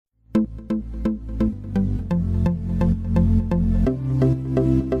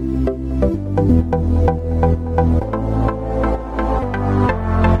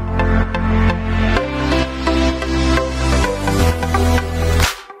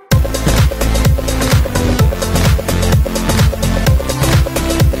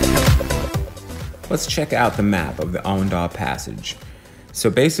let's check out the map of the Awendaw Passage. So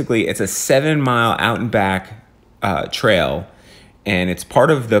basically, it's a 7-mile out and back trail, and it's part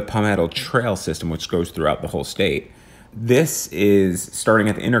of the Palmetto Trail system, which goes throughout the whole state. This is starting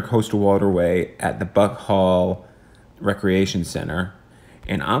at the Intracoastal Waterway at the Buck Hall Recreation Center.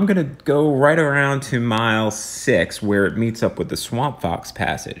 And I'm gonna go right around to mile 6 where it meets up with the Swamp Fox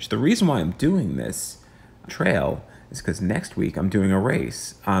Passage. The reason why I'm doing this trail is because next week I'm doing a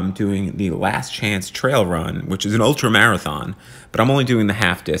race. I'm doing the Last Chance Trail Run, which is an ultra marathon, but I'm only doing the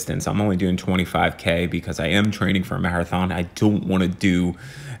half distance. I'm only doing 25K because I am training for a marathon. I don't want to do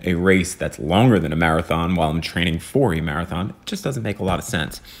a race that's longer than a marathon while I'm training for a marathon. It just doesn't make a lot of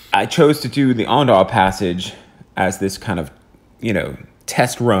sense. I chose to do the Awendaw Passage as this kind of,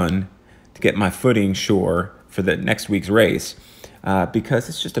 test run to get my footing sure for the next week's race, because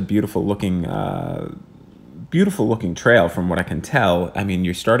it's just a beautiful looking trail from what I can tell. I mean,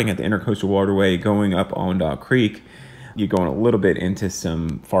 you're starting at the Intracoastal Waterway, going up Awendaw Creek. You're going a little bit into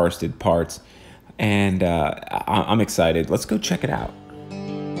some forested parts, and I'm excited. Let's go check it out.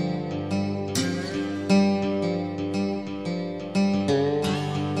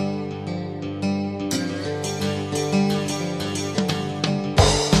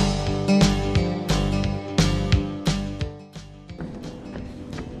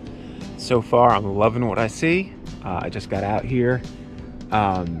 So far, I'm loving what I see. I just got out here.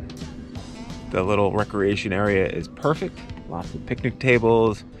 The little recreation area is perfect. Lots of picnic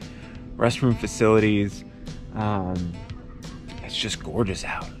tables, restroom facilities. It's just gorgeous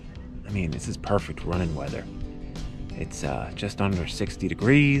out. I mean, this is perfect running weather. It's just under 60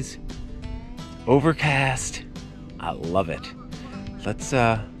 degrees, overcast. I love it. Let's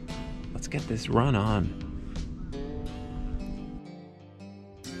get this run on.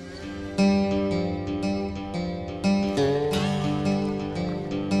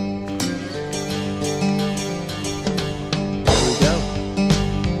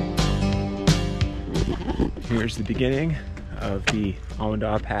 Here's the beginning of the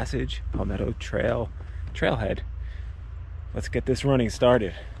Awendaw Passage, Palmetto Trail trailhead. Let's get this running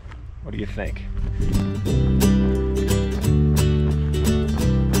started. What do you think?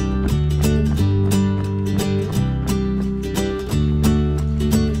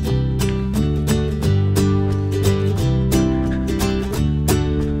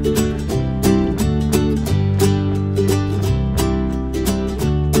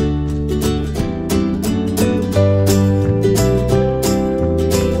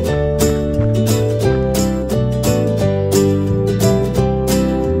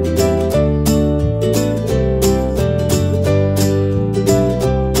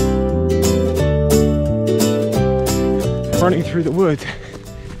 Running through the woods,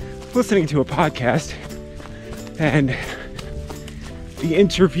 listening to a podcast, and the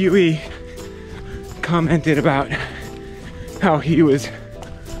interviewee commented about how he was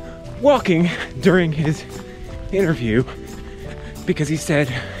walking during his interview because he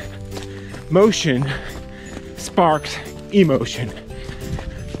said motion sparks emotion.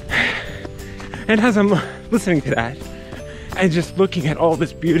 And as I'm listening to that and just looking at all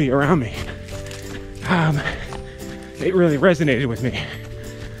this beauty around me, it really resonated with me.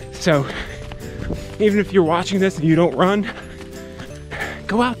 So even if you're watching this and you don't run,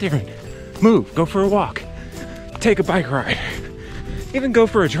 go out there and move, go for a walk, take a bike ride, even go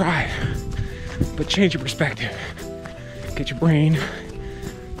for a drive, but change your perspective. Get your brain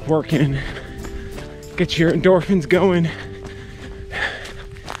working, get your endorphins going.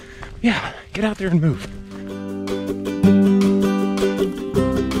 Yeah, get out there and move.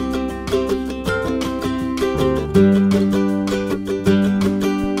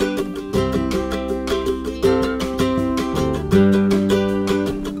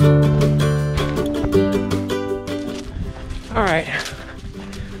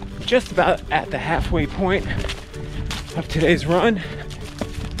 Just about at the halfway point of today's run.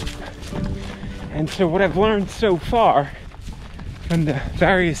 And so what I've learned so far from the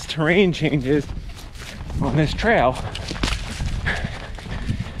various terrain changes on this trail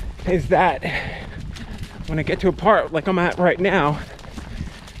is that when I get to a part like I'm at right now,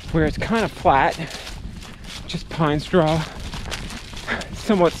 where it's kind of flat, just pine straw,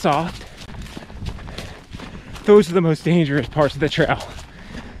 somewhat soft, those are the most dangerous parts of the trail.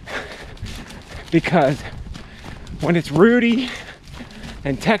 Because when it's rooty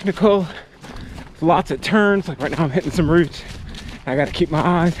and technical, lots of turns, like right now I'm hitting some roots, I gotta keep my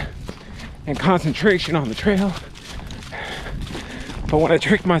eyes and concentration on the trail. But when I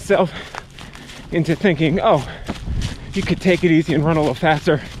tricked myself into thinking, oh, you could take it easy and run a little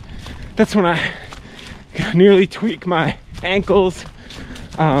faster, that's when I nearly tweak my ankles,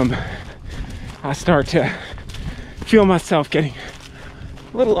 I start to feel myself getting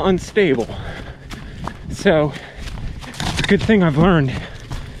a little unstable. So it's a good thing I've learned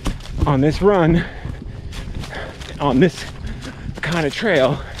on this run, on this kind of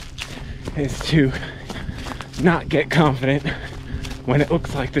trail, is to not get confident when it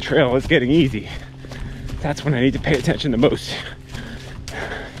looks like the trail is getting easy. That's when I need to pay attention the most.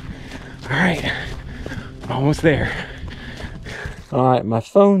 All right, almost there. All right, my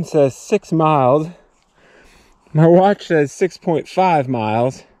phone says 6 miles. My watch says 6.5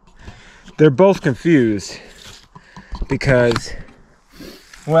 miles. They're both confused because,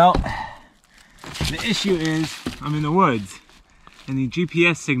 well, the issue is I'm in the woods and the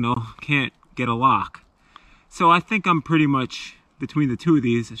GPS signal can't get a lock. So I think I'm pretty much between the two of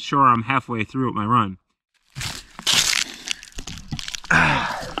these. Sure, I'm halfway through with my run.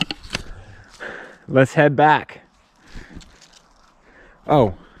 Let's head back.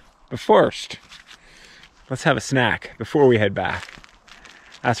 Oh, but first, let's have a snack before we head back.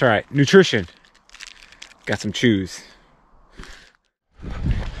 That's right, nutrition. Got some chews.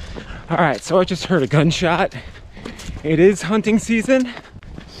 All right, so I just heard a gunshot. It is hunting season,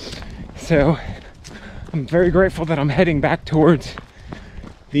 so I'm very grateful that I'm heading back towards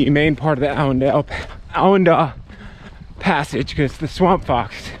the main part of the Awendaw Passage, because the Swamp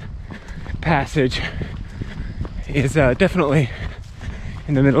Fox Passage is definitely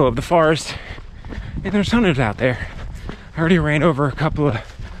in the middle of the forest, and there's hunters out there. I already ran over a couple of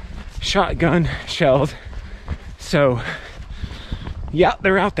shotgun shells, so yeah,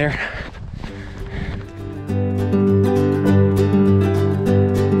 they're out there.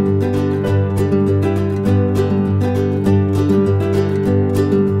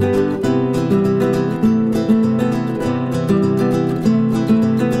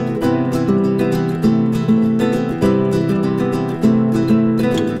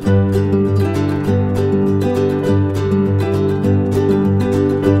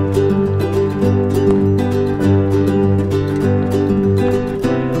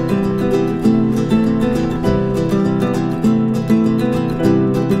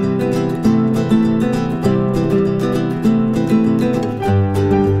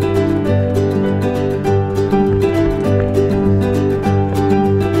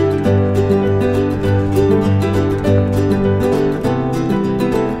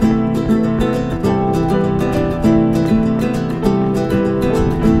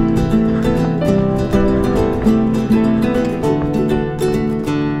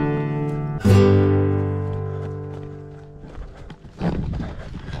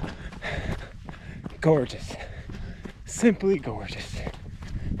 Gorgeous, simply gorgeous.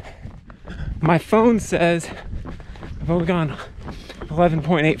 My phone says I've only gone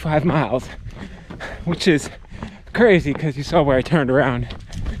 11.85 miles, which is crazy because you saw where I turned around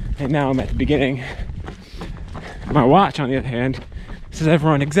and now I'm at the beginning. My watch, on the other hand, says I've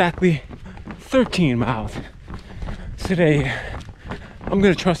run exactly 13 miles. So today, I'm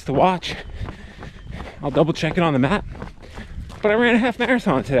gonna trust the watch. I'll double check it on the map, but I ran a half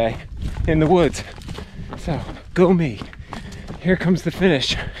marathon today in the woods. So, go me. Here comes the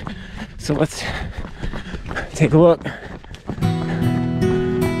finish. So let's take a look.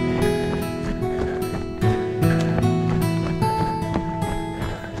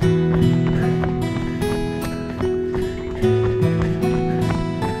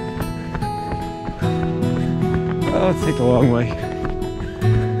 Oh, let's take the long way.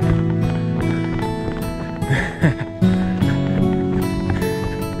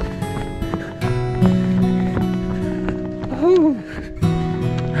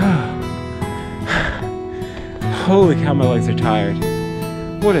 Holy cow, my legs are tired.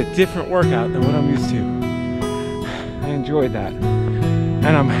 What a different workout than what I'm used to. I enjoyed that. And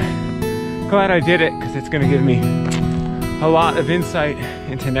I'm glad I did it because it's going to give me a lot of insight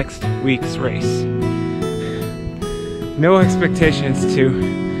into next week's race. No expectations to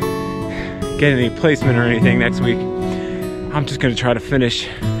get any placement or anything next week. I'm just going to try to finish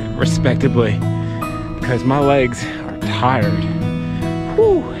respectably because my legs are tired.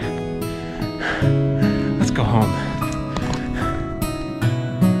 Whew. Let's go home.